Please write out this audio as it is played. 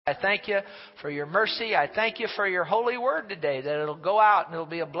I thank you for your mercy. I thank you for your holy word today, that it'll go out and it'll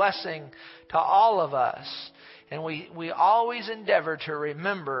be a blessing to all of us. And we always endeavor to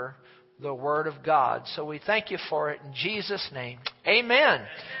remember the word of God. So we thank you for it in Jesus' name. Amen.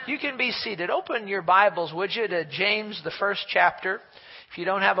 You can be seated. Open your Bibles, would you, to James, the 1st chapter. If you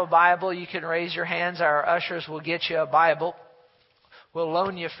don't have a Bible, you can raise your hands. Our ushers will get you a Bible. We'll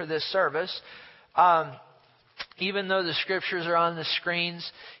loan you for this service. Even though the scriptures are on the screens,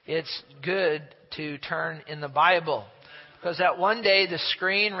 it's good to turn in the Bible. Because that one day the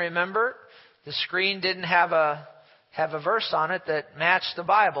screen, remember, the screen didn't have a verse on it that matched the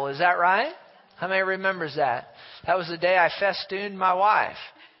Bible. Is that right? How many remembers that? That was the day I festooned my wife.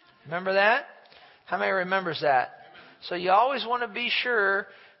 Remember that? How many remembers that? So you always want to be sure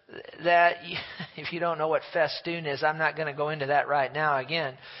that, if you don't know what festoon is, I'm not going to go into that right now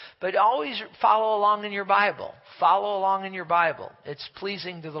again. But always follow along in your Bible. Follow along in your Bible. It's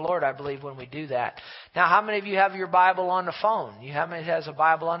pleasing to the Lord, I believe, when we do that. Now, how many of you have your Bible on the phone? How many has a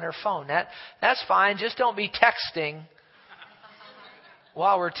Bible on their phone? That's fine. Just don't be texting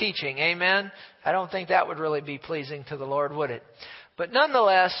while we're teaching. Amen? I don't think that would really be pleasing to the Lord, would it? But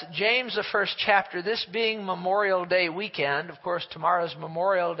nonetheless, James, the 1st chapter, this being Memorial Day weekend, of course tomorrow's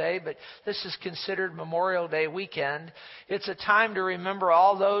Memorial Day, but this is considered Memorial Day weekend. It's a time to remember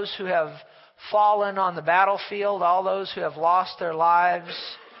all those who have fallen on the battlefield, all those who have lost their lives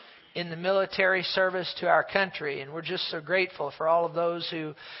in the military service to our country. And we're just so grateful for all of those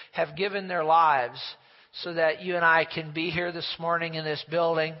who have given their lives so that you and I can be here this morning in this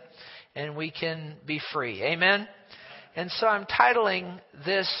building and we can be free. Amen? And so I'm titling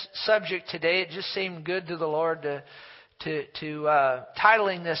this subject today. It just seemed good to the Lord to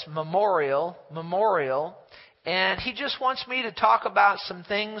titling this Memorial. And He just wants me to talk about some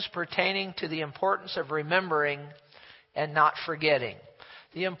things pertaining to the importance of remembering and not forgetting.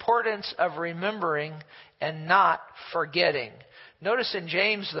 The importance of remembering and not forgetting. Notice in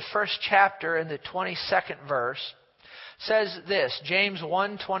James, the 1st chapter, in the 22nd verse, says this, James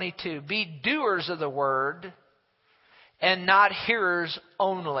 1:22, "Be doers of the word, and not hearers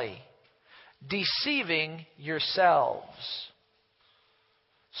only, deceiving yourselves."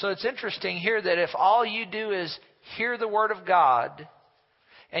 So it's interesting here that if all you do is hear the Word of God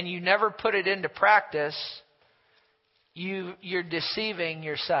and you never put it into practice, you're deceiving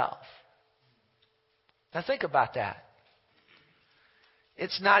yourself. Now think about that.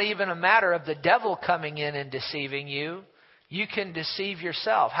 It's not even a matter of the devil coming in and deceiving you. You can deceive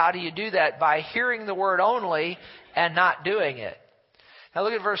yourself. How do you do that? By hearing the Word only and not doing it. Now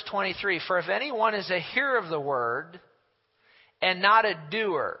look at verse 23. "For if anyone is a hearer of the Word and not a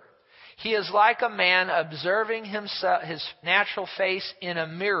doer, he is like a man observing himself, his natural face in a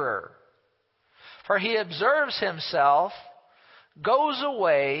mirror. For he observes himself, goes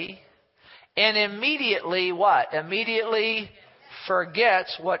away, and immediately" what? Immediately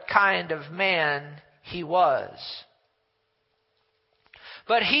forgets what kind of man he was.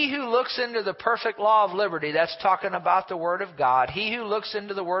 "But he who looks into the perfect law of liberty," that's talking about the Word of God. "He who looks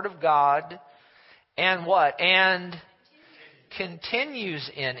into the Word of God and" what? "And continues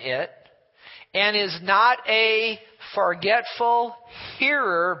in it, and is not a forgetful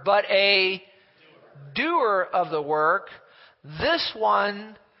hearer, but a doer of the work, this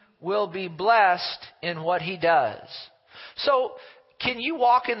one will be blessed in what he does." So, can you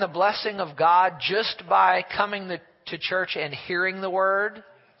walk in the blessing of God just by coming to church and hearing the Word?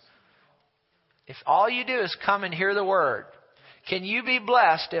 If all you do is come and hear the Word, can you be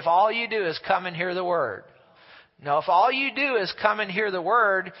blessed if all you do is come and hear the Word? No, if all you do is come and hear the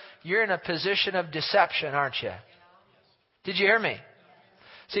Word, you're in a position of deception, aren't you? Did you hear me?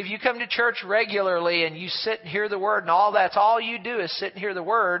 See, if you come to church regularly and you sit and hear the Word and that's all you do is sit and hear the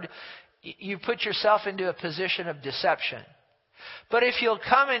Word, you put yourself into a position of deception. But if you'll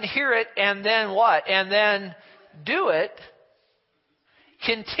come and hear it and then what? And then do it,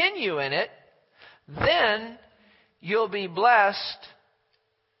 continue in it, then you'll be blessed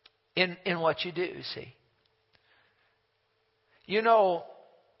in what you do, see. You know,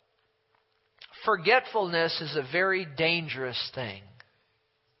 forgetfulness is a very dangerous thing.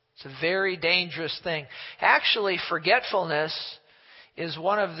 It's a very dangerous thing. Actually, forgetfulness is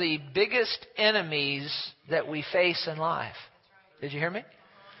one of the biggest enemies that we face in life. Did you hear me?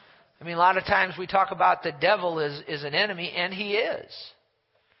 I mean, a lot of times we talk about the devil is an enemy, and he is.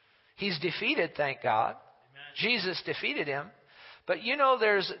 He's defeated, thank God. Amen. Jesus defeated him. But you know,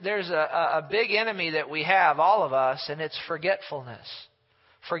 there's a big enemy that we have, all of us, and it's forgetfulness.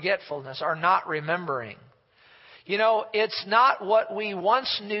 Forgetfulness, or not remembering. You know, it's not what we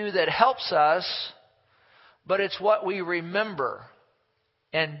once knew that helps us, but it's what we remember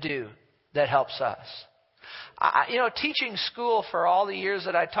and do that helps us. Teaching school for all the years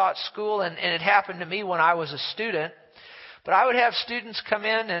that I taught school, and it happened to me when I was a student, but I would have students come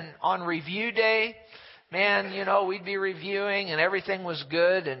in and on review day, man, we'd be reviewing and everything was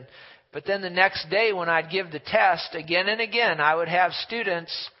good. But then the next day when I'd give the test again and again, I would have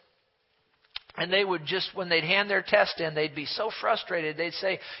students, and they would just, when they'd hand their test in, they'd be so frustrated. They'd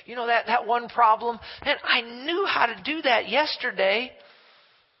say, that one problem, and I knew how to do that yesterday.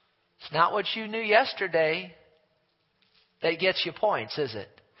 It's not what you knew yesterday that gets you points, is it?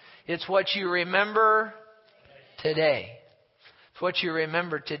 It's what you remember today. It's what you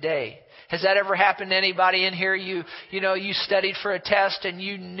remember today. Has that ever happened to anybody in here? You studied for a test and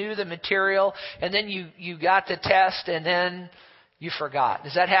you knew the material, and then you got the test and then you forgot.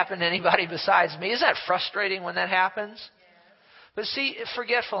 Does that happen to anybody besides me? Isn't that frustrating when that happens? Yes. But see,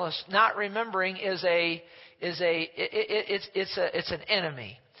 forgetfulness, not remembering, it's an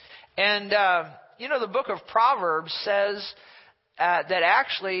enemy. And the book of Proverbs says that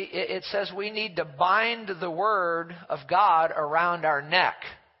actually it says we need to bind the word of God around our neck.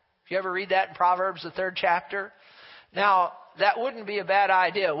 You ever read that in Proverbs, the 3rd chapter? Now, that wouldn't be a bad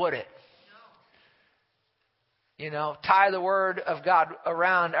idea, would it? No. Tie the word of God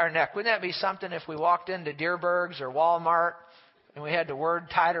around our neck. Wouldn't that be something if we walked into Deerberg's or Walmart and we had the word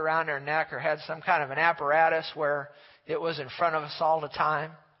tied around our neck, or had some kind of an apparatus where it was in front of us all the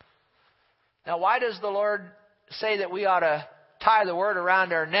time? Now, why does the Lord say that we ought to tie the word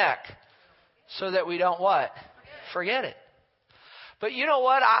around our neck? So that we don't what? Forget it. But you know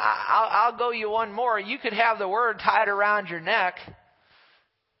what? I'll go you one more. You could have the word tied around your neck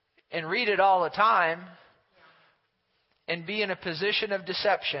and read it all the time and be in a position of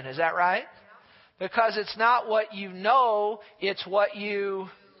deception. Is that right? Because it's not what you know, it's what you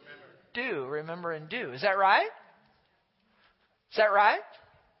do. Remember and do. Is that right? Is that right?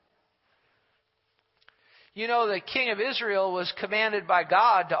 The king of Israel was commanded by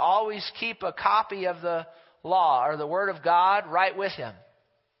God to always keep a copy of the law or the word of God right with him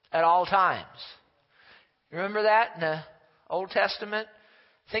at all times. Remember that in the Old Testament?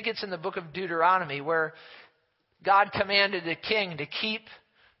 I think it's in the book of Deuteronomy where God commanded the king to keep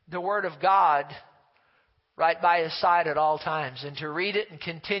the word of God right by his side at all times and to read it and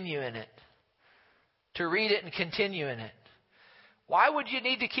continue in it. To read it and continue in it. Why would you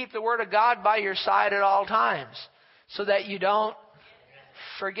need to keep the word of God by your side at all times? So that you don't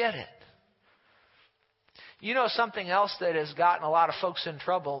forget it. Something else that has gotten a lot of folks in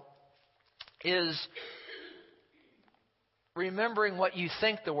trouble is remembering what you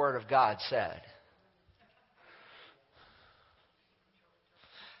think the Word of God said.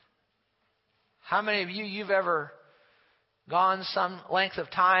 How many of you've ever gone some length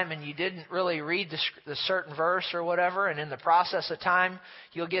of time and you didn't really read the certain verse or whatever, and in the process of time,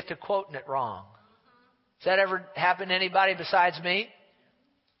 you'll get to quoting it wrong? Has that ever happened to anybody besides me?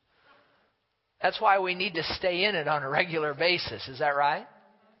 That's why we need to stay in it on a regular basis. Is that right?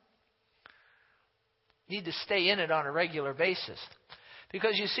 Need to stay in it on a regular basis.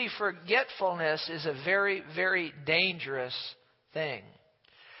 Because you see, forgetfulness is a very, very dangerous thing.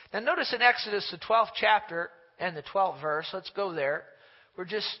 Now notice in Exodus, the 12th chapter and the 12th verse. Let's go there. We're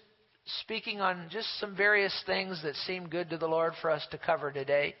just speaking on just some various things that seem good to the Lord for us to cover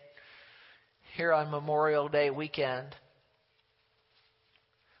today, here on Memorial Day weekend.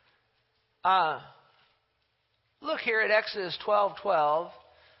 Look here at Exodus 12:12.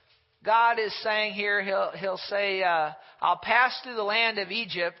 God is saying here, He'll say, I'll pass through the land of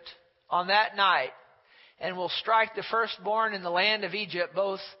Egypt on that night, and will strike the firstborn in the land of Egypt,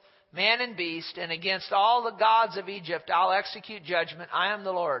 both man and beast, and against all the gods of Egypt I'll execute judgment. I am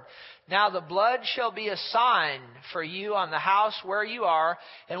the Lord. Now the blood shall be a sign for you on the house where you are,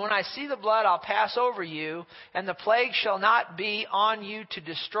 and when I see the blood I'll pass over you, and the plague shall not be on you to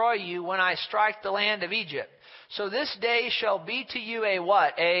destroy you when I strike the land of Egypt. So this day shall be to you a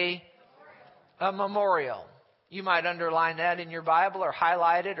what? A memorial. You might underline that in your Bible or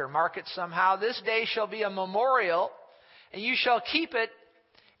highlight it or mark it somehow. This day shall be a memorial, and you shall keep it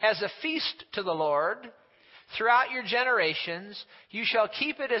as a feast to the Lord throughout your generations. You shall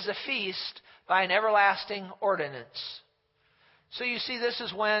keep it as a feast by an everlasting ordinance. So you see, this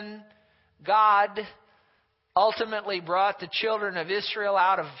is when God ultimately brought the children of Israel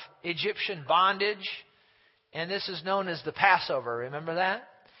out of Egyptian bondage. And this is known as the Passover. Remember that?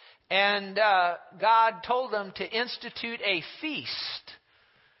 And God told them to institute a feast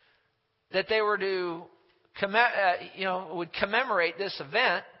that they were to would commemorate this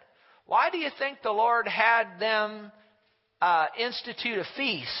event. Why do you think the Lord had them institute a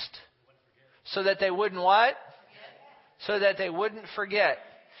feast? So that they wouldn't what? so that they wouldn't forget.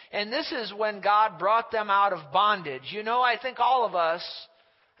 And this is when God brought them out of bondage. You know, I think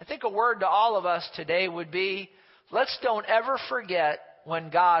a word to all of us today would be, let's don't ever forget when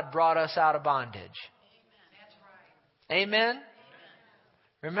God brought us out of bondage. Amen?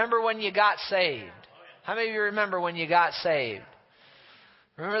 Remember when you got saved. How many of you remember when you got saved?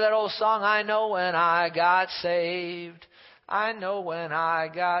 Remember that old song, I know when I got saved. I know when I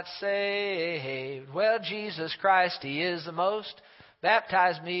got saved. Well, Jesus Christ, He is the most.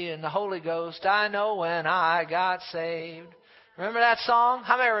 Baptized me in the Holy Ghost. I know when I got saved. Remember that song?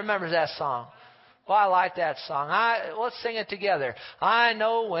 How many remembers that song? Well, I like that song. Let's sing it together. I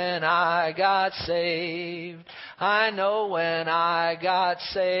know when I got saved. I know when I got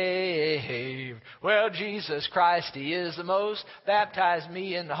saved. Well, Jesus Christ, He is the most. Baptized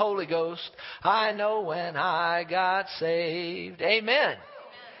me in the Holy Ghost. I know when I got saved. Amen.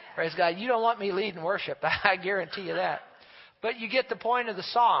 Praise God. You don't want me leading worship. I guarantee you that. But you get the point of the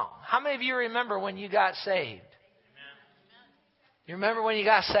song. How many of you remember when you got saved? You remember when you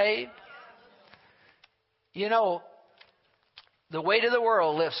got saved? You know, the weight of the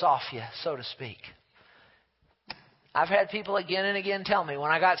world lifts off you, so to speak. I've had people again and again tell me,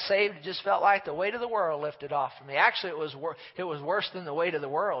 when I got saved, it just felt like the weight of the world lifted off from me. Actually, it was worse than the weight of the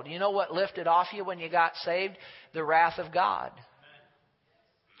world. You know what lifted off you when you got saved? The wrath of God.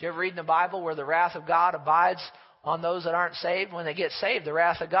 Do you ever read in the Bible where the wrath of God abides on those that aren't saved? When they get saved, the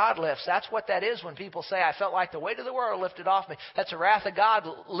wrath of God lifts. That's what that is when people say, I felt like the weight of the world lifted off me. That's the wrath of God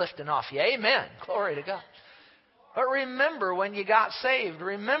lifting off you. Amen. Glory to God. But remember when you got saved.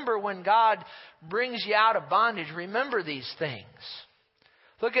 Remember when God brings you out of bondage. Remember these things.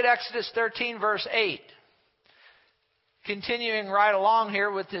 Look at Exodus 13, verse 8. Continuing right along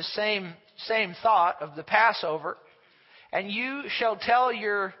here with this same thought of the Passover. And you shall tell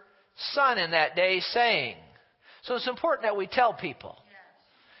your son in that day, saying. So it's important that we tell people.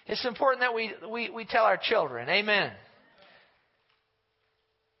 It's important that we tell our children. Amen.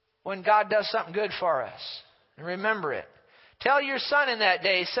 When God does something good for us. And remember it. Tell your son in that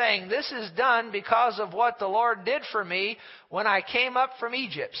day, saying, this is done because of what the Lord did for me when I came up from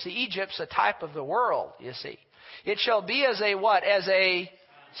Egypt. See, Egypt's a type of the world, you see. It shall be as a what? As a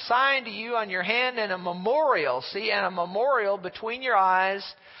sign to you on your hand and a memorial. See, and a memorial between your eyes,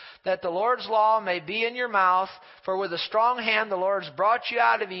 that the Lord's law may be in your mouth. For with a strong hand the Lord's brought you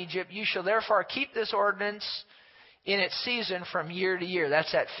out of Egypt. You shall therefore keep this ordinance in its season from year to year.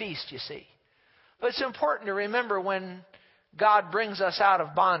 That's that feast, you see. But it's important to remember when God brings us out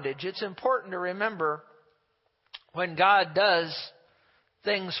of bondage. It's important to remember when God does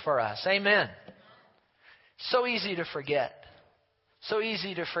things for us. Amen. So easy to forget. So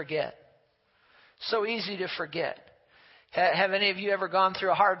easy to forget. So easy to forget. Have any of you ever gone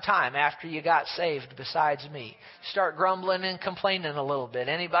through a hard time after you got saved besides me? Start grumbling and complaining a little bit.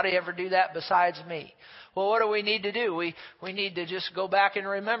 Anybody ever do that besides me? Well, what do we need to do? We need to just go back and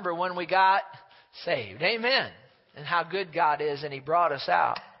remember when we got saved. Amen. And how good God is, and He brought us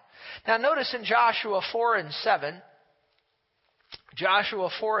out. Now notice in Joshua 4 and 7. Joshua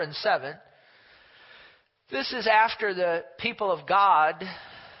 4 and 7. This is after the people of God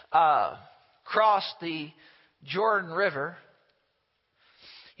crossed the Jordan River.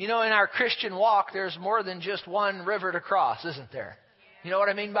 You know, in our Christian walk, there's more than just one river to cross, isn't there? You know what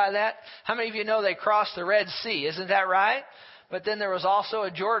I mean by that? How many of you know they crossed the Red Sea? Isn't that right? But then there was also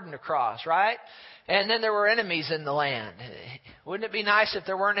a Jordan to cross, right? And then there were enemies in the land. Wouldn't it be nice if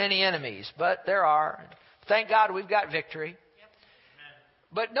there weren't any enemies? But there are. Thank God we've got victory.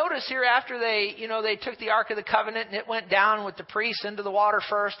 But notice here after they took the Ark of the Covenant and it went down with the priests into the water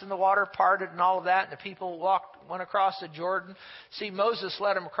first and the water parted and all of that. And the people went across the Jordan. See, Moses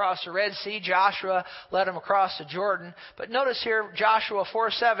led them across the Red Sea. Joshua led them across the Jordan. But notice here, Joshua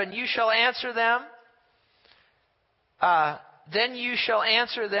 4:7, you shall answer them. Then you shall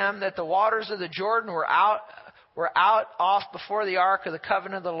answer them that the waters of the Jordan were out off before the Ark of the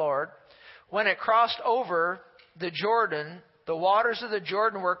Covenant of the Lord. When it crossed over the Jordan, the waters of the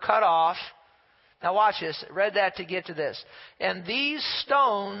Jordan were cut off. Now watch this. I read that to get to this. And these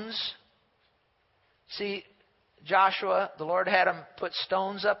stones, see, Joshua, the Lord had him put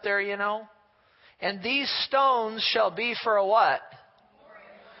stones up there, you know. And these stones shall be for a what?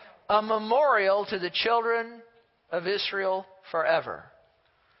 A memorial to the children of Israel forever.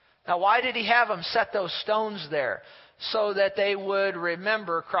 Now why did He have them set those stones there? So that they would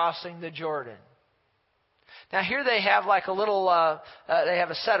remember crossing the Jordan. Now here they have like a little, they have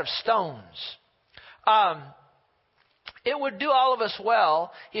a set of stones. It would do all of us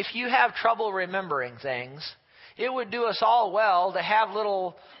well if you have trouble remembering things. It would do us all well to have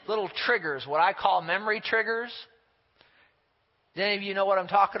little triggers, what I call memory triggers. Do any of you know what I'm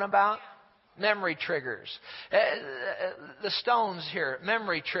talking about? Memory triggers. The stones here,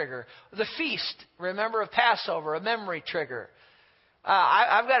 memory trigger. The feast, remember, of Passover, a memory trigger.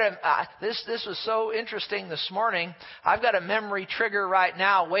 I've got this was so interesting this morning. I've got a memory trigger right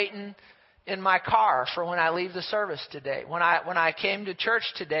now waiting in my car for when I leave the service today. When I came to church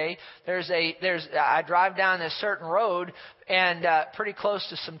today, I drive down this certain road and pretty close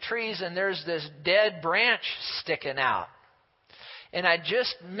to some trees, and there's this dead branch sticking out. And I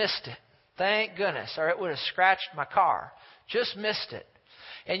just missed it. Thank goodness, or it would have scratched my car. Just missed it.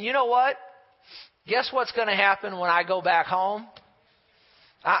 And you know what? Guess what's going to happen when I go back home?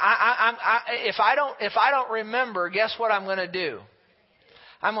 If I don't remember, guess what I'm going to do?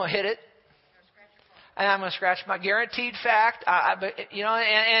 I'm going to hit it, and I'm going to scratch my guaranteed fact.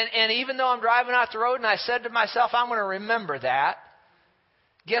 And even though I'm driving out the road, and I said to myself, I'm going to remember that.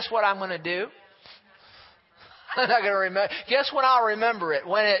 Guess what I'm going to do? I'm not going to remember. Guess when I'll remember it?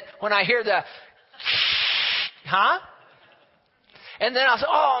 When I hear the, huh? And then I'll say,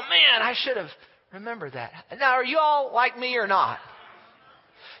 oh man, I should have remembered that. Now, are you all like me or not?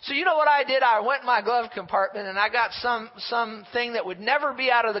 So you know what I did? I went in my glove compartment and I got some thing that would never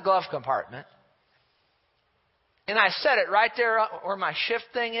be out of the glove compartment. And I set it right there where my shift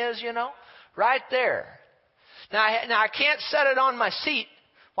thing is, right there. Now I can't set it on my seat.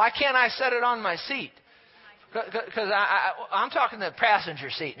 Why can't I set it on my seat? Because I'm talking the passenger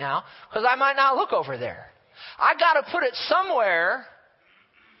seat now, because I might not look over there. I got to put it somewhere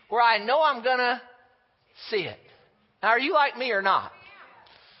where I know I'm going to see it. Now, are you like me or not?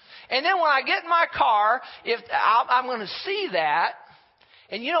 And then when I get in my car, I'm going to see that,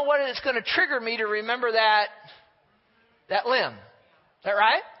 and you know what? It's going to trigger me to remember that limb. Is that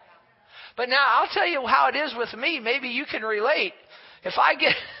right? But now I'll tell you how it is with me. Maybe you can relate. If I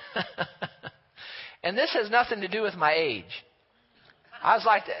get... And this has nothing to do with my age.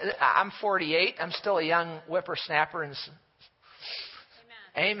 I'm 48. I'm still a young whippersnapper.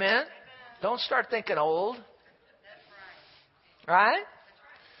 Amen. Don't start thinking old. Right?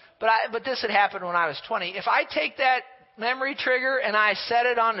 But this had happened when I was 20. If I take that memory trigger and I set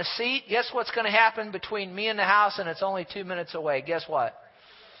it on the seat, guess what's going to happen between me and the house, and it's only 2 minutes away? Guess what?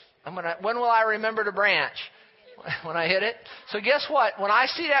 When will I remember the branch? When I hit it. So guess what? When I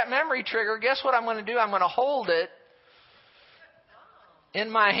see that memory trigger, guess what I'm going to do? I'm going to hold it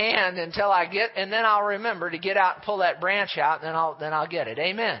in my hand until I and then I'll remember to get out and pull that branch out, and then I'll get it.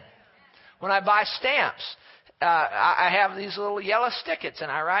 Amen. When I buy stamps, I have these little yellow stickets,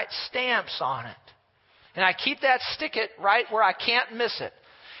 and I write stamps on it. And I keep that sticket right where I can't miss it.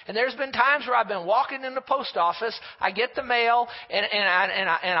 And there's been times where I've been walking in the post office, I get the mail, and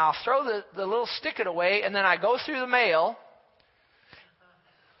I'll throw the little sticket away, and then I go through the mail,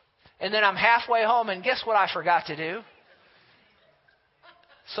 and then I'm halfway home, and guess what I forgot to do?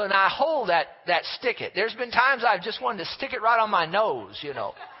 So now I hold that sticket. There's been times I've just wanted to stick it right on my nose,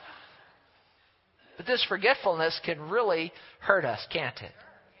 But this forgetfulness can really hurt us, can't it?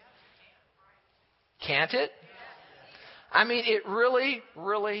 Can't it? I mean, it really,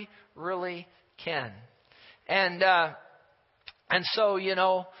 really, really can. And so,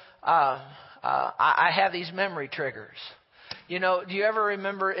 I have these memory triggers. Do you ever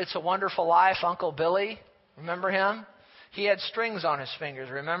remember It's a Wonderful Life, Uncle Billy? Remember him? He had strings on his fingers,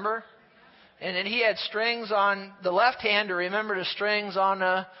 remember? And then he had strings on the left hand to remember the strings on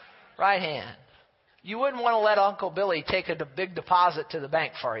the right hand. You wouldn't want to let Uncle Billy take a big deposit to the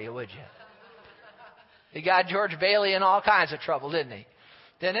bank for you, would you? He got George Bailey in all kinds of trouble, didn't he?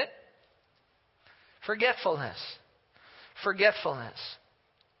 Didn't it? Forgetfulness.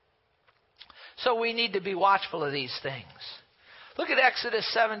 So we need to be watchful of these things. Look at Exodus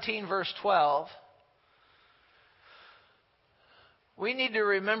 17, verse 12. We need to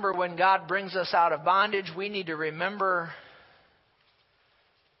remember when God brings us out of bondage. We need to remember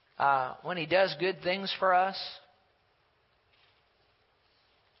when He does good things for us.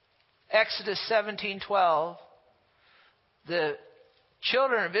 Exodus 17:12, the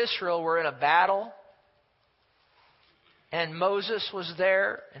children of Israel were in a battle, and Moses was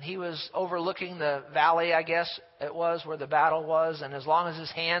there, and he was overlooking the valley, I guess it was, where the battle was, and as long as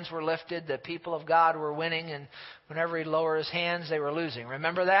his hands were lifted, the people of God were winning, and whenever he'd lower his hands, they were losing.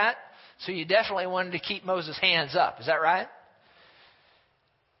 Remember that? So you definitely wanted to keep Moses' hands up. Is that right?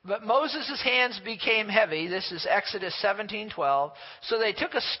 But Moses' hands became heavy. This is Exodus 17:12. So they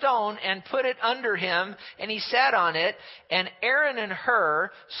took a stone and put it under him, and he sat on it. And Aaron and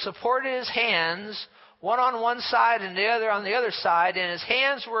Hur supported his hands, one on one side and the other on the other side. And his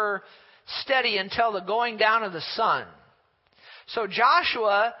hands were steady until the going down of the sun. So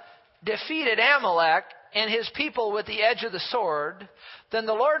Joshua defeated Amalek and his people with the edge of the sword. Then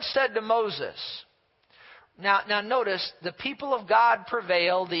the Lord said to Moses, now notice, the people of God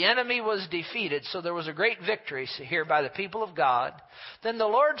prevailed, the enemy was defeated, so there was a great victory here by the people of God. Then the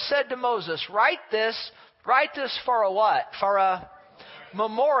Lord said to Moses, write this for a what? For a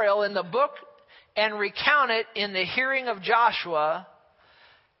memorial in the book, and recount it in the hearing of Joshua,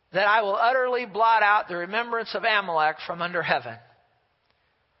 that I will utterly blot out the remembrance of Amalek from under heaven.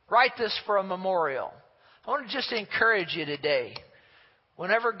 Write this for a memorial. I want to just encourage you today.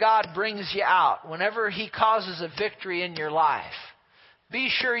 Whenever God brings you out, whenever He causes a victory in your life, be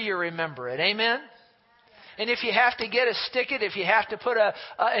sure you remember it. Amen? And if you have to get a stick-it, if you have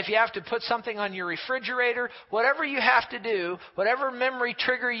to put something on your refrigerator, whatever you have to do, whatever memory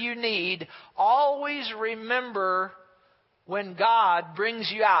trigger you need, always remember when God brings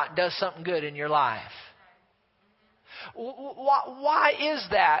you out and does something good in your life. Why is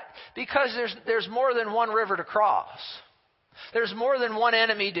that? Because there's more than one river to cross. There's more than one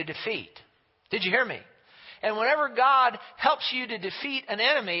enemy to defeat. Did you hear me? And whenever God helps you to defeat an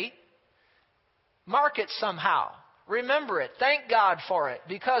enemy, mark it somehow. Remember it. Thank God for it.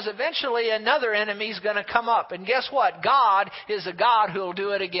 Because eventually another enemy is going to come up. And guess what? God is a God who will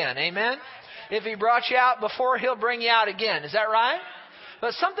do it again. Amen? If He brought you out before, He'll bring you out again. Is that right?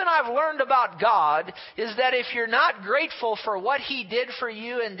 But something I've learned about God is that if you're not grateful for what He did for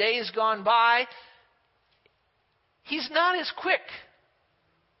you in days gone by, He's not as quick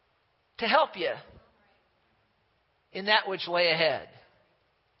to help you in that which lay ahead.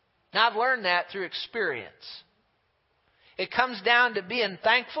 Now, I've learned that through experience. It comes down to being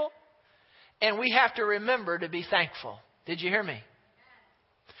thankful, and we have to remember to be thankful. Did you hear me?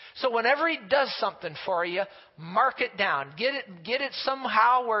 So whenever He does something for you, mark it down. Get it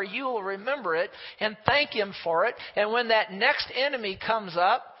somehow where you will remember it and thank Him for it. And when that next enemy comes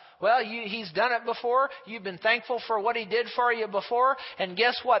up, well, He's done it before. You've been thankful for what He did for you before. And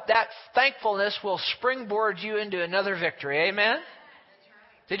guess what? That thankfulness will springboard you into another victory. Amen?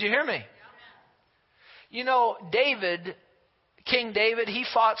 Did you hear me? You know, King David, he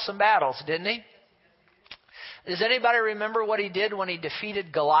fought some battles, didn't he? Does anybody remember what he did when he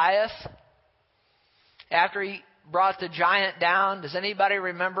defeated Goliath? After he brought the giant down, does anybody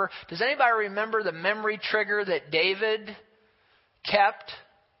remember? Does anybody remember the memory trigger that David kept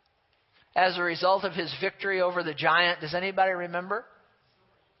as a result of his victory over the giant? Does anybody remember?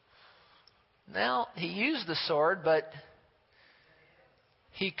 Well, he used the sword, but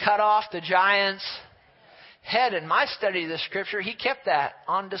he cut off the giant's head. In my study of the Scripture, he kept that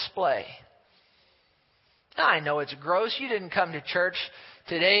on display. Now, I know it's gross. You didn't come to church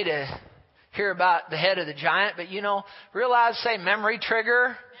today to hear about the head of the giant, but realize, say, memory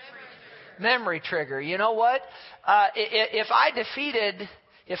trigger. Memory trigger. You know what? If I defeated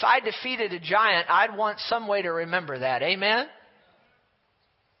a giant, I'd want some way to remember that. Amen?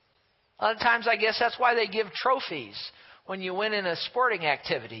 A lot of times, I guess that's why they give trophies when you win in a sporting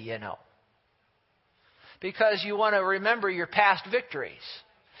activity, Because you want to remember your past victories.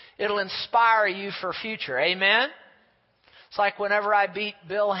 It'll inspire you for future. Amen? It's like whenever I beat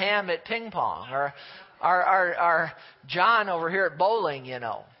Bill Ham at ping pong, or our John over here at bowling,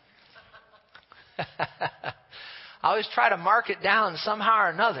 I always try to mark it down somehow or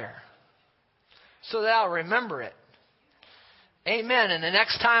another so that I'll remember it. Amen. And the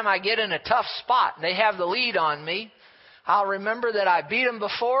next time I get in a tough spot and they have the lead on me, I'll remember that I beat them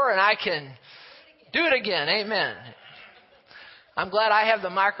before and I can do it again. Amen. I'm glad I have the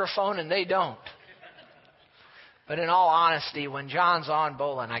microphone and they don't. But in all honesty, when John's on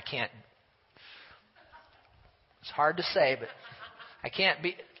bowling, I can't. It's hard to say, but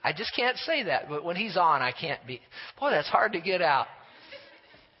I just can't say that. But when he's on, I can't be. Boy, that's hard to get out.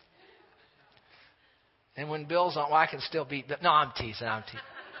 And when Bill's on, I can still beat. No, I'm teasing.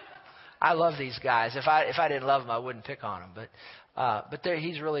 I love these guys. If I didn't love them, I wouldn't pick on them. But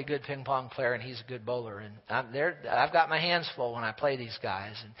he's a really good ping pong player, and he's a good bowler. And I've got my hands full when I play these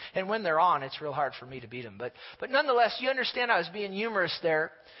guys. And when they're on, it's real hard for me to beat them. But nonetheless, you understand I was being humorous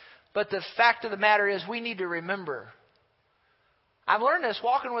there. But the fact of the matter is we need to remember. I've learned this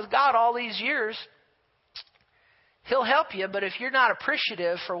walking with God all these years. He'll help you, but if you're not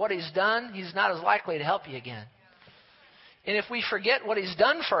appreciative for what He's done, He's not as likely to help you again. And if we forget what He's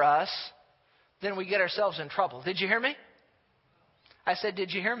done for us, then we get ourselves in trouble. Did you hear me? I said,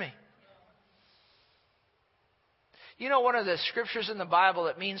 did you hear me? One of the scriptures in the Bible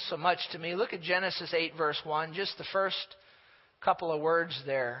that means so much to me, look at Genesis 8, verse 1, just the first couple of words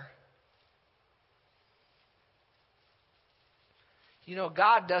there.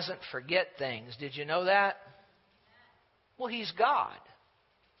 God doesn't forget things. Did you know that? Well, He's God.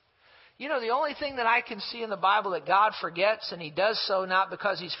 You know, the only thing that I can see in the Bible that God forgets, and He does so not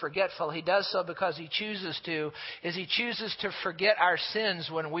because He's forgetful, He does so because He chooses to, is He chooses to forget our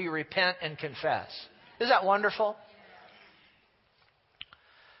sins when we repent and confess. Isn't that wonderful?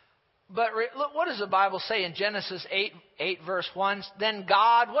 But look, what does the Bible say in Genesis 8 verse 1? Then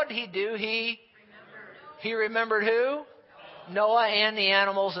God, what did He do? He remembered who? Noah and the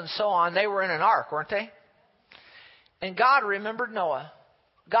animals and so on. They were in an ark, weren't they? And God remembered Noah.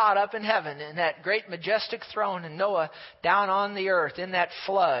 God up in heaven in that great majestic throne, and Noah down on the earth in that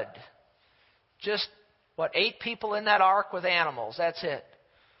flood. Just, 8 people in that ark with animals. That's it.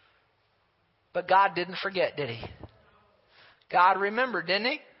 But God didn't forget, did He? God remembered, didn't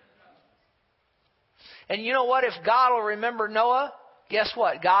He? And you know what? If God will remember Noah, guess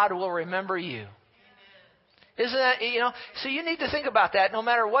what? God will remember you. Isn't that, so you need to think about that. No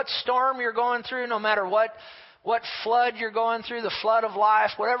matter what storm you're going through, no matter what flood you're going through, the flood of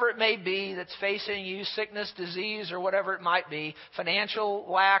life, whatever it may be that's facing you, sickness, disease, or whatever it might be, financial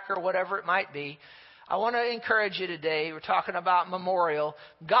lack or whatever it might be, I want to encourage you today. We're talking about memorial.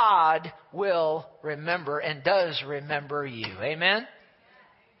 God will remember and does remember you. Amen?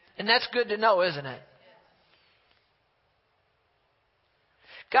 And that's good to know, isn't it?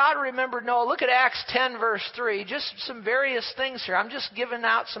 God remembered Noah. Look at Acts 10 verse 3. Just some various things here. I'm just giving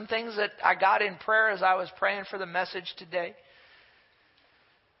out some things that I got in prayer as I was praying for the message today.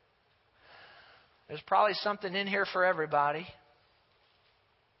 There's probably something in here for everybody.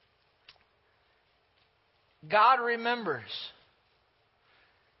 God remembers.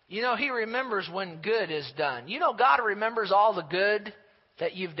 You know, He remembers when good is done. You know, God remembers all the good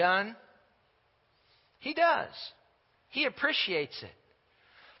that you've done. He does. He appreciates it.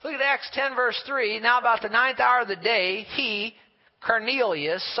 Look at Acts 10 verse 3. Now about the 9th hour of the day, he,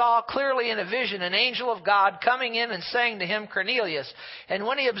 Cornelius, saw clearly in a vision an angel of God coming in and saying to him, Cornelius. And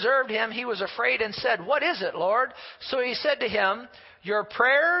when he observed him, he was afraid and said, What is it, Lord? So he said to him, Your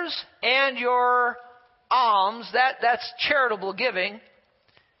prayers and your alms, that's charitable giving,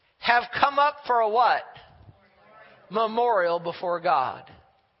 have come up for a what? Memorial before God.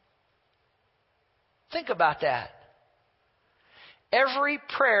 Think about that. Every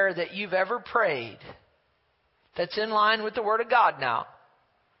prayer that you've ever prayed that's in line with the Word of God now,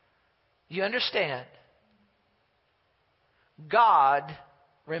 you understand, God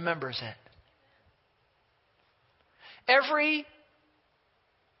remembers it. Every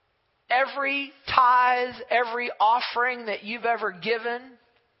tithe, every offering that you've ever given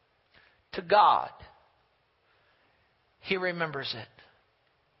to God, He remembers it.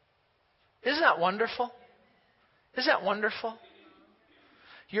 Isn't that wonderful? Isn't that wonderful?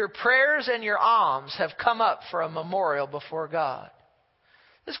 Your prayers and your alms have come up for a memorial before God.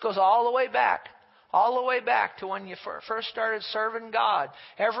 This goes all the way back to when you first started serving God.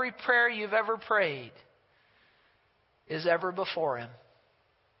 Every prayer you've ever prayed is ever before Him.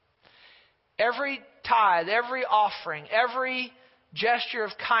 Every tithe, every offering, every gesture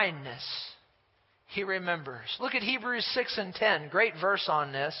of kindness, He remembers. Look at Hebrews 6 and 10. Great verse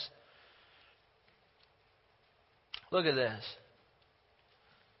on this. Look at this.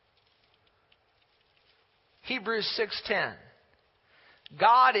 Hebrews 6:10.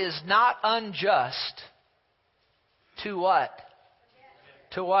 God is not unjust to what?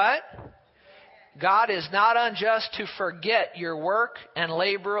 To what? God is not unjust to forget your work and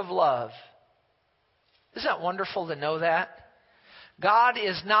labor of love. Isn't that wonderful to know that? God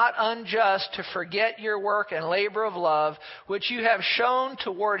is not unjust to forget your work and labor of love, which you have shown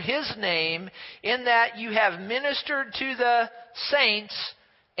toward His name, in that you have ministered to the saints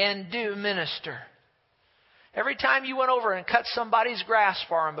and do minister. Every time you went over and cut somebody's grass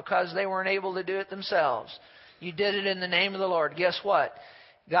for them because they weren't able to do it themselves, you did it in the name of the Lord. Guess what?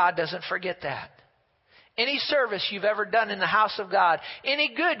 God doesn't forget that. Any service you've ever done in the house of God,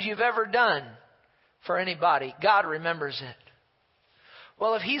 any good you've ever done for anybody, God remembers it.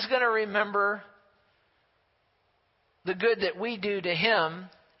 Well, if He's going to remember the good that we do to Him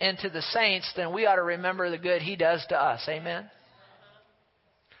and to the saints, then we ought to remember the good He does to us. Amen?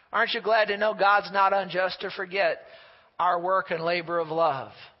 Aren't you glad to know God's not unjust to forget our work and labor of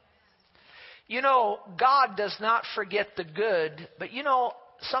love? You know, God does not forget the good, but you know,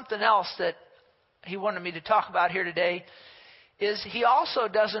 something else that He wanted me to talk about here today is He also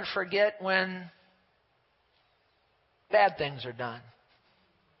doesn't forget when bad things are done.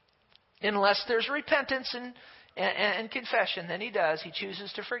 Unless there's repentance and confession, then He does. He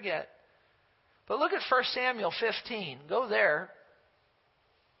chooses to forget. But look at 1 Samuel 15. Go there.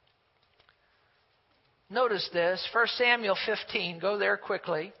 Notice this, 1 Samuel 15. Go there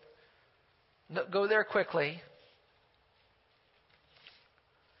quickly. Go there quickly.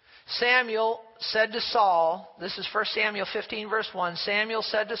 Samuel said to Saul, this is 1 Samuel 15 verse 1, Samuel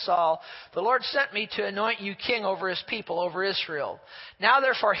said to Saul, the Lord sent me to anoint you king over his people, over Israel. Now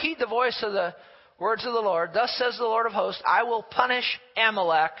therefore heed the voice of the words of the Lord. Thus says the Lord of hosts, I will punish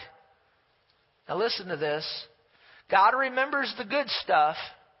Amalek. Now listen to this. God remembers the good stuff,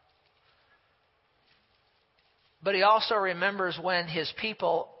 but he also remembers when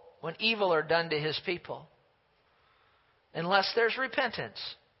evil are done to his people. Unless there's repentance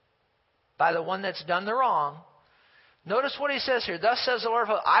by the one that's done the wrong. Notice what he says here. Thus says the Lord,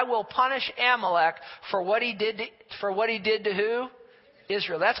 I will punish Amalek for what he did to who?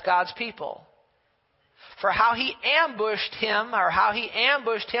 Israel. That's God's people. For how he ambushed him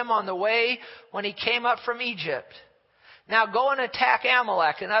on the way when he came up from Egypt. Now go and attack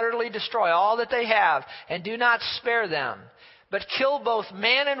Amalek and utterly destroy all that they have, and do not spare them. But kill both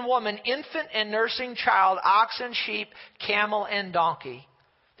man and woman, infant and nursing child, ox and sheep, camel and donkey.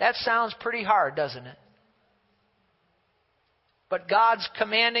 That sounds pretty hard, doesn't it? But God's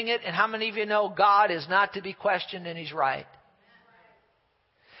commanding it, and how many of you know God is not to be questioned and he's right?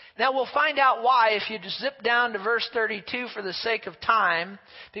 Now we'll find out why if you just zip down to verse 32 for the sake of time,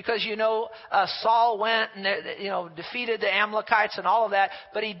 because Saul went and defeated the Amalekites and all of that,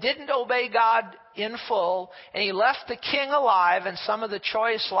 but he didn't obey God in full, and he left the king alive and some of the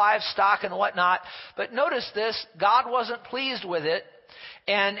choice livestock and whatnot. But notice this, God wasn't pleased with it.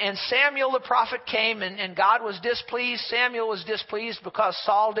 And Samuel the prophet came, and God was displeased. Samuel was displeased because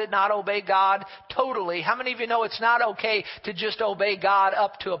Saul did not obey God totally. How many of you know it's not okay to just obey God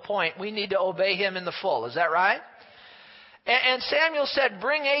up to a point? We need to obey him in the full. Is that right? And Samuel said,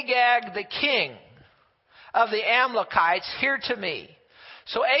 bring Agag the king of the Amalekites here to me.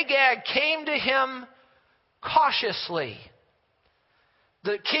 So Agag came to him cautiously.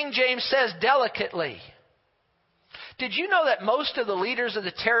 The King James says delicately. Did you know that most of the leaders of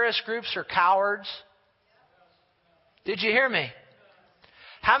the terrorist groups are cowards? Did you hear me?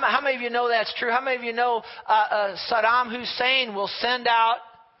 How many of you know that's true? How many of you know Saddam Hussein will send out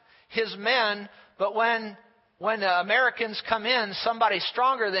his men, but when the Americans come in, somebody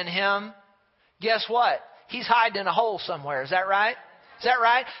stronger than him, guess what? He's hiding in a hole somewhere. Is that right? Is that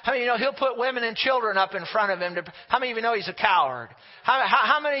right? How many of you know he'll put women and children up in front of him? How many of you know he's a coward?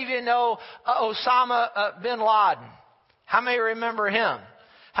 How many of you know Osama bin Laden? How many remember him?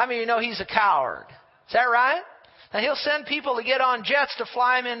 How many of you know he's a coward? Is that right? Now he'll send people to get on jets to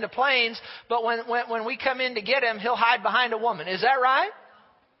fly him into planes, but when we come in to get him, he'll hide behind a woman. Is that right?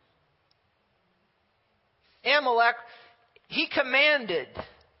 Amalek, he commanded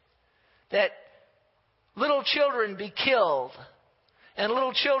that little children be killed and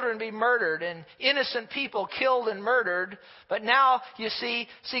little children be murdered and innocent people killed and murdered. But now, you see,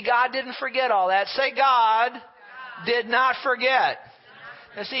 God didn't forget all that. Say, God did not forget.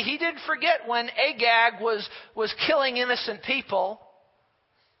 Now see, he didn't forget when Agag was killing innocent people.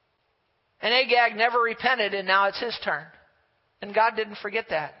 And Agag never repented, and now it's his turn. And God didn't forget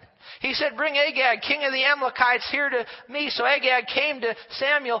that. He said, bring Agag, king of the Amalekites, here to me. So Agag came to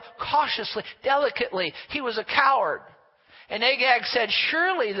Samuel cautiously, delicately. He was a coward. And Agag said,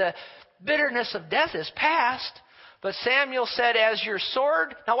 surely the bitterness of death is past. But Samuel said, as your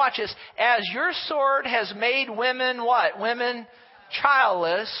sword, now watch this, as your sword has made women what? Women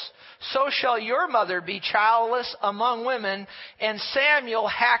childless, so shall your mother be childless among women. And Samuel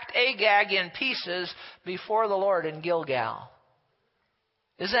hacked Agag in pieces before the Lord in Gilgal.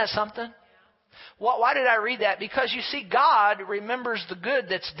 Isn't that something? Why did I read that? Because you see, God remembers the good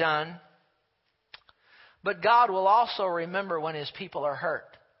that's done, but God will also remember when his people are hurt.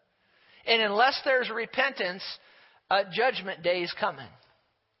 And unless there's repentance, judgment day is coming.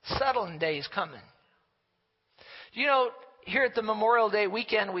 Settling day is coming. You know, here at the Memorial Day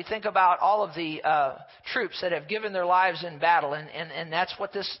weekend, we think about all of the troops that have given their lives in battle, and that's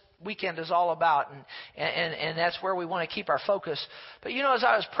what this weekend is all about, and that's where we want to keep our focus. But you know, as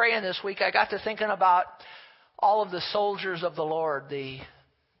I was praying this week, I got to thinking about all of the soldiers of the Lord, the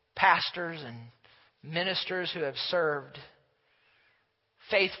pastors and ministers who have served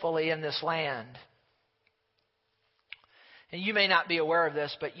faithfully in this land. And you may not be aware of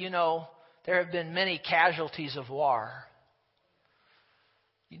this, but you know, there have been many casualties of war.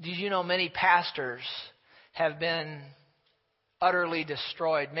 Did you know many pastors have been utterly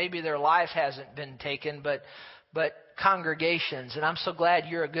destroyed? Maybe their life hasn't been taken, but congregations, and I'm so glad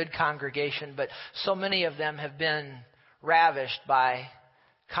you're a good congregation, but so many of them have been ravished by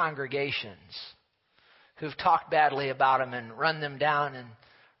congregations who've talked badly about them and run them down and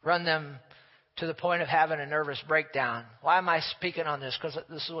run them to the point of having a nervous breakdown. Why am I speaking on this? Because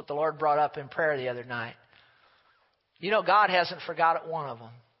this is what the Lord brought up in prayer the other night. You know, God hasn't forgotten one of them.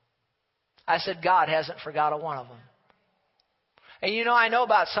 I said, God hasn't forgot a one of them. And you know, I know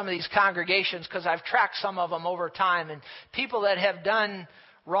about some of these congregations because I've tracked some of them over time. And people that have done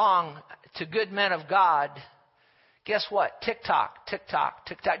wrong to good men of God, guess what? Tick-tock, tick-tock,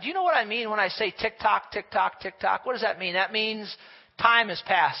 tick-tock. Do you know what I mean when I say tick-tock, tick-tock, tick-tock? What does that mean? That means time is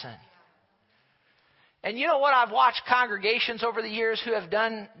passing. And you know what? I've watched congregations over the years who have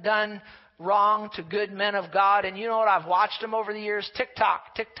done wrong to good men of God. And you know what? I've watched them over the years.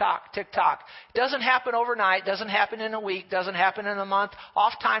 Tick-tock, tick-tock, tick-tock. It doesn't happen overnight. Doesn't happen in a week. Doesn't happen in a month.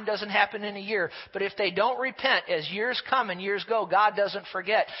 Off time doesn't happen in a year. But if they don't repent, as years come and years go, God doesn't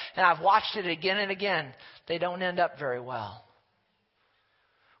forget. And I've watched it again and again. They don't end up very well.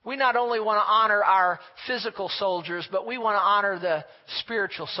 We not only want to honor our physical soldiers, but we want to honor the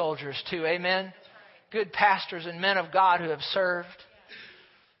spiritual soldiers too. Amen? Good pastors and men of God who have served.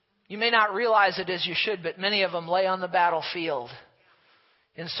 You may not realize it as you should, but many of them lay on the battlefield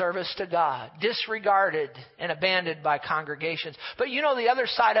in service to God, disregarded and abandoned by congregations. But you know, the other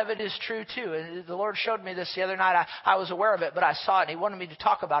side of it is true too. And the Lord showed me this the other night. I was aware of it, but I saw it and He wanted me to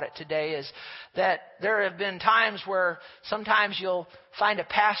talk about it today, is that there have been times where sometimes you'll find a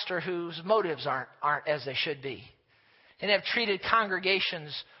pastor whose motives aren't as they should be, and have treated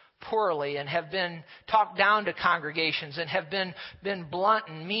congregations poorly, and have been talked down to congregations, and have been blunt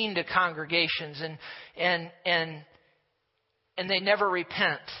and mean to congregations, and they never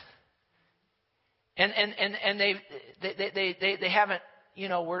repent. And they haven't, you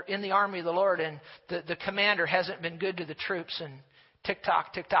know, we're in the army of the Lord, and the commander hasn't been good to the troops, and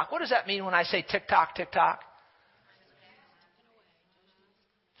tick-tock, tick-tock. What does that mean when I say tick-tock, tick-tock?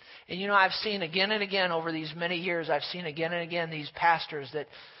 And you know, I've seen again and again over these many years, I've seen again and again these pastors that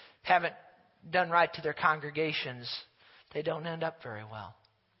haven't done right to their congregations. They don't end up very well.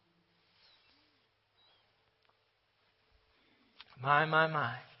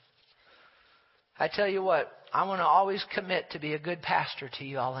 My. I tell you what, I want to always commit to be a good pastor to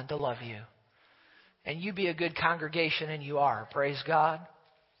you all and to love you. And you be a good congregation, and you are. Praise God.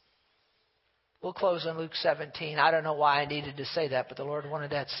 We'll close on Luke 17. I don't know why I needed to say that, but the Lord wanted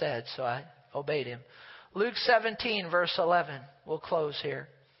that said, so I obeyed Him. Luke 17, verse 11. We'll close here.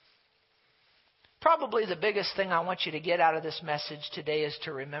 Probably the biggest thing I want you to get out of this message today is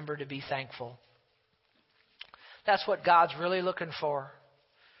to remember to be thankful. That's what God's really looking for.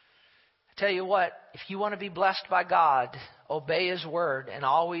 I tell you what, if you want to be blessed by God, obey His word and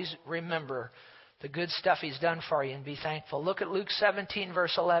always remember the good stuff He's done for you and be thankful. Look at Luke 17,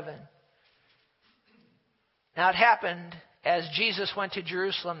 verse 11. Now it happened as Jesus went to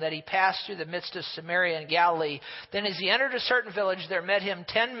Jerusalem that He passed through the midst of Samaria and Galilee. Then as He entered a certain village, there met Him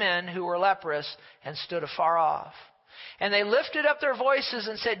 10 men who were leprous and stood afar off. And they lifted up their voices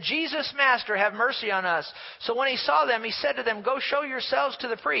and said, Jesus, Master, have mercy on us. So when He saw them, He said to them, go show yourselves to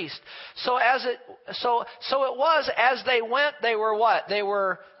the priest. So it was as they went, they were what? They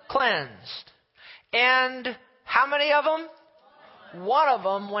were cleansed. And how many of them? One of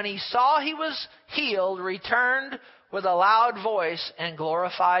them, when he saw he was healed, returned with a loud voice and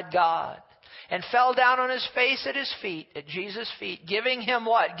glorified God, and fell down on his face at His feet, at Jesus' feet, giving Him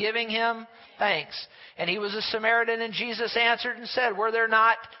what? Giving Him thanks. And he was a Samaritan, and Jesus answered and said, were there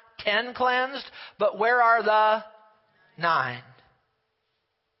not 10 cleansed? But where are the 9?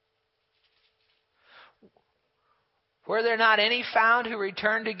 Were there not any found who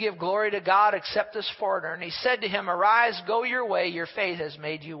returned to give glory to God except this foreigner? And He said to him, arise, go your way, your faith has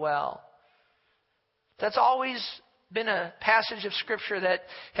made you well. That's always been a passage of Scripture that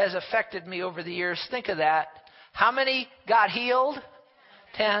has affected me over the years. Think of that. How many got healed?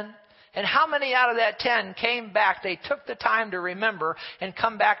 10. And how many out of that 10 came back? They took the time to remember and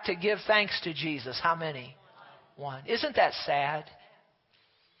come back to give thanks to Jesus. How many? 1. Isn't that sad?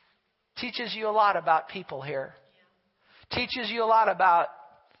 Teaches you a lot about people here. Teaches you a lot about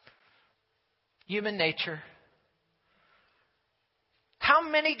human nature. How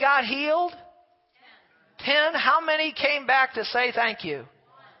many got healed? 10. How many came back to say thank you?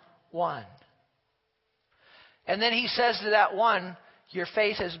 1. And then He says to that one, your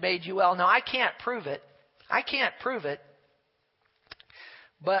faith has made you well. Now, I can't prove it.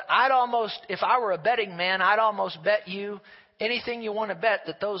 But I'd almost, if I were a betting man, I'd almost bet you anything you want to bet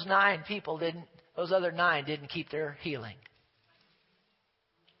that those other 9 didn't keep their healing.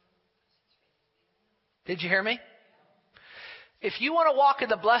 Did you hear me? If you want to walk in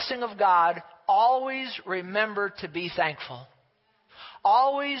the blessing of God, always remember to be thankful.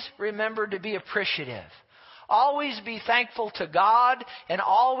 Always remember to be appreciative. Always be thankful to God, and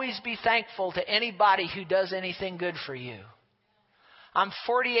always be thankful to anybody who does anything good for you. I'm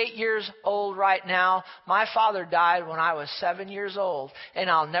 48 years old right now. My father died when I was 7 years old. And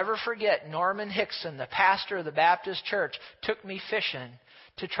I'll never forget Norman Hickson, the pastor of the Baptist church, took me fishing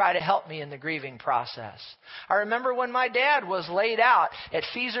to try to help me in the grieving process. I remember when my dad was laid out at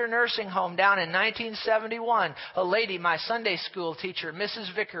Feezer Nursing Home down in 1971, a lady, my Sunday school teacher,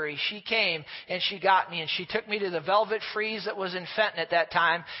 Mrs. Vickery, she came and she got me and she took me to the Velvet Freeze that was in Fenton at that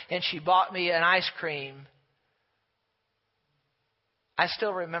time, and she bought me an ice cream. I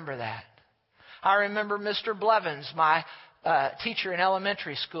still remember that. I remember Mr. Blevins, my teacher in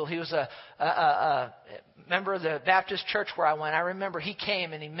elementary school. He was a member of the Baptist church where I went. I remember he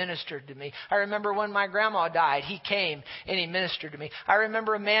came and he ministered to me. I remember when my grandma died, he came and he ministered to me. I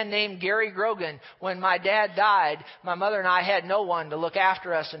remember a man named Gary Grogan. When my dad died, my mother and I had no one to look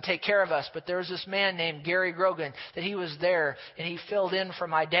after us and take care of us, but there was this man named Gary Grogan that he was there and he filled in for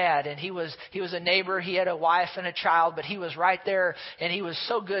my dad, and he was a neighbor. He had a wife and a child, but he was right there, and he was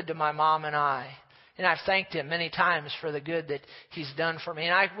so good to my mom and I. And I've thanked him many times for the good that he's done for me.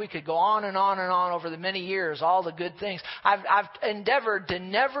 And we could go on and on and on over the many years, all the good things. I've endeavored to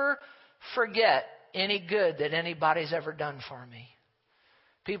never forget any good that anybody's ever done for me.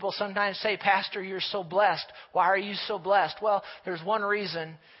 People sometimes say, Pastor, you're so blessed. Why are you so blessed? Well, there's one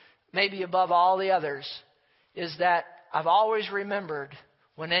reason, maybe above all the others, is that I've always remembered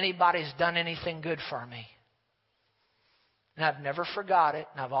when anybody's done anything good for me. And I've never forgot it,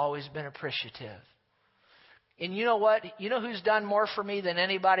 and I've always been appreciative. And you know what? You know who's done more for me than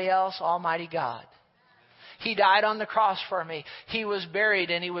anybody else? Almighty God. He died on the cross for me. He was buried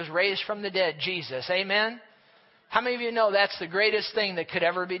and He was raised from the dead. Jesus. Amen? How many of you know that's the greatest thing that could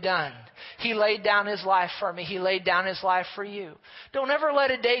ever be done? He laid down His life for me. He laid down His life for you. Don't ever let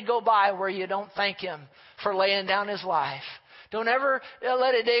a day go by where you don't thank Him for laying down His life. Don't ever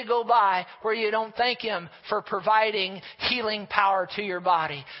let a day go by where you don't thank Him for providing healing power to your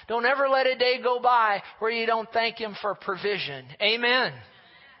body. Don't ever let a day go by where you don't thank Him for provision. Amen.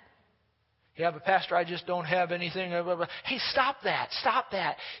 Yeah, but Pastor, I just don't have anything. Hey, stop that. Stop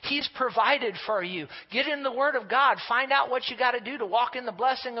that. He's provided for you. Get in the Word of God. Find out what you got to do to walk in the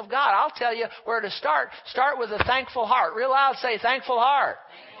blessing of God. I'll tell you where to start. Start with a thankful heart. Real loud, say thankful heart.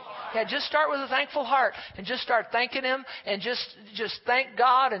 Yeah, just start with a thankful heart and just start thanking Him and just thank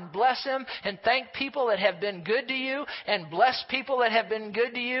God and bless Him and thank people that have been good to you and bless people that have been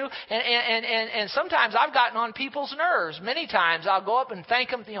good to you. And sometimes I've gotten on people's nerves. Many times I'll go up and thank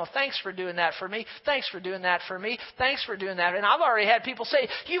them. You know, thanks for doing that for me. Thanks for doing that for me. Thanks for doing that. And I've already had people say,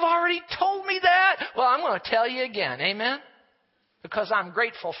 you've already told me that. Well, I'm going to tell you again. Amen? Because I'm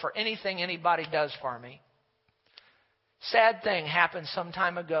grateful for anything anybody does for me. Sad thing happened some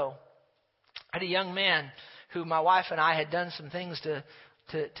time ago. I had a young man who my wife and I had done some things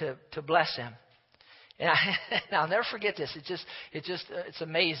to bless him. And I'll never forget this. It's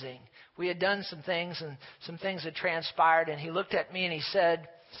amazing. We had done some things and some things had transpired, and he looked at me and he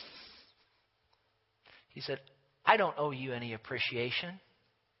said, I don't owe you any appreciation.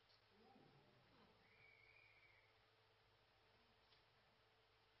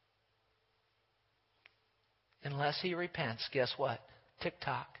 Unless he repents, guess what?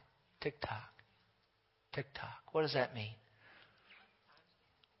 Tick-tock, tick-tock, tick-tock. What does that mean?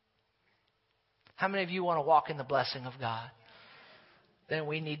 How many of you want to walk in the blessing of God? Then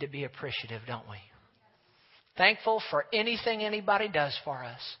we need to be appreciative, don't we? Thankful for anything anybody does for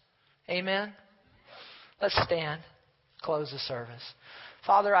us. Amen? Let's stand, close the service.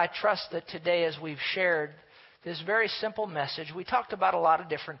 Father, I trust that today as we've shared this very simple message, we talked about a lot of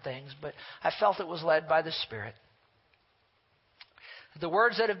different things, but I felt it was led by the Spirit. The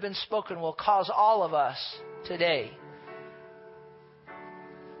words that have been spoken will cause all of us today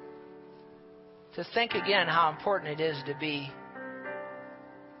to think again how important it is to be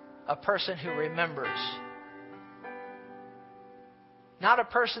a person who remembers. Not a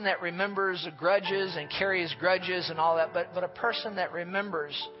person that remembers grudges and carries grudges and all that, but a person that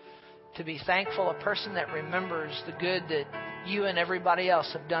remembers to be thankful, a person that remembers the good that you and everybody else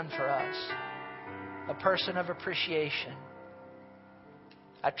have done for us. A person of appreciation.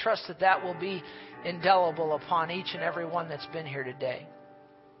 I trust that will be indelible upon each and every one that's been here today.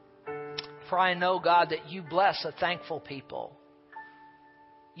 For I know, God, that you bless a thankful people.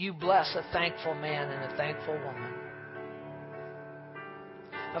 You bless a thankful man and a thankful woman.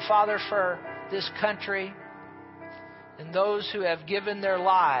 Now, Father, for this country and those who have given their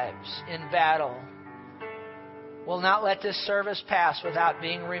lives in battle, will not let this service pass without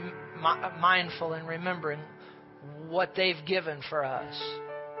being mindful and remembering what they've given for us.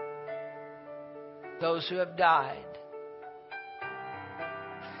 Those who have died.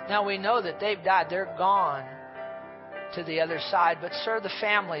 Now we know that they've died. They're gone. to the other side, but sir, the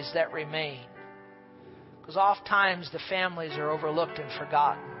families that remain. Because oftentimes the families are overlooked and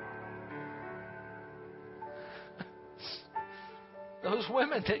forgotten. Those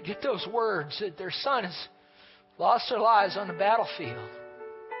women that get those words that their son has lost their lives on the battlefield.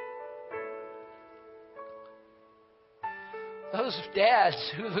 Those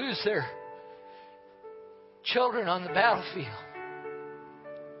dads who lose their children on the battlefield.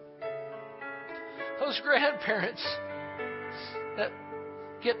 Those grandparents that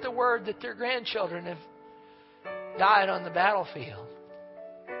get the word that their grandchildren have died on the battlefield.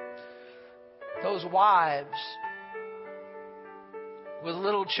 Those wives with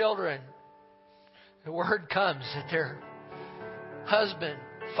little children, the word comes that their husband,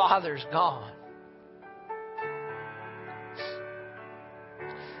 father's gone.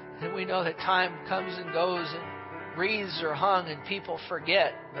 And we know that time comes and goes and wreaths are hung and people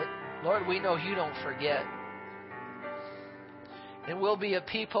forget. But Lord, we know you don't forget. And we'll be a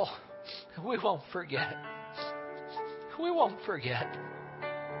people we won't forget. We won't forget.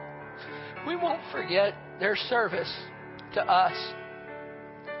 We won't forget their service to us.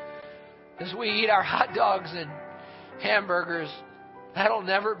 As we eat our hot dogs and hamburgers, that'll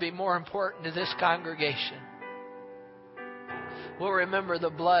never be more important to this congregation. We'll remember the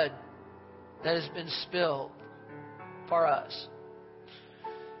blood that has been spilled for us.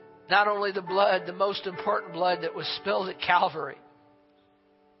 Not only the blood, the most important blood that was spilled at Calvary,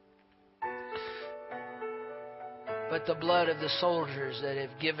 but the blood of the soldiers that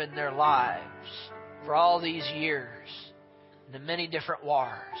have given their lives for all these years in the many different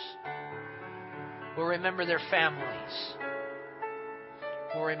wars. We'll remember their families.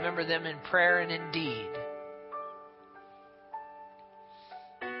 We'll remember them in prayer and in deed.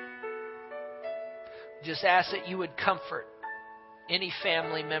 Just ask that you would comfort any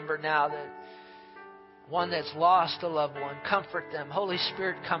family member now, that one that's lost a loved one. Comfort them. Holy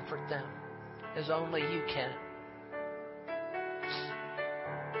Spirit, comfort them as only you can.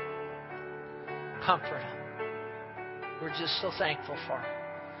 Comfort them. We're just so thankful for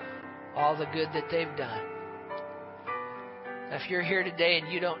all the good that they've done. Now, if you're here today and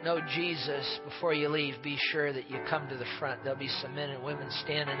you don't know Jesus, before you leave, be sure that you come to the front. There'll be some men and women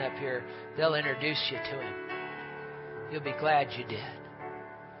standing up here. They'll introduce you to Him. You'll be glad you did.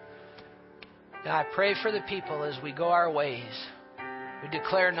 Now, I pray for the people as we go our ways. We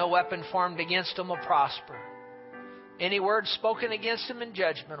declare no weapon formed against them will prosper. Any word spoken against them in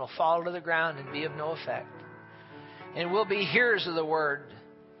judgment will fall to the ground and be of no effect. And we'll be hearers of the word,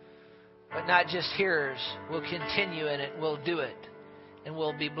 but not just hearers. We'll continue in it. We'll do it. And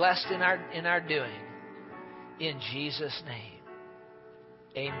we'll be blessed in our doing. In Jesus' name.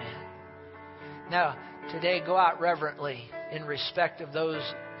 Amen. Now, today, go out reverently in respect of those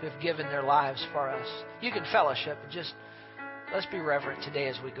who have given their lives for us. You can fellowship, but just let's be reverent today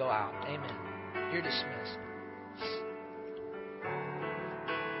as we go out. Amen. You're dismissed.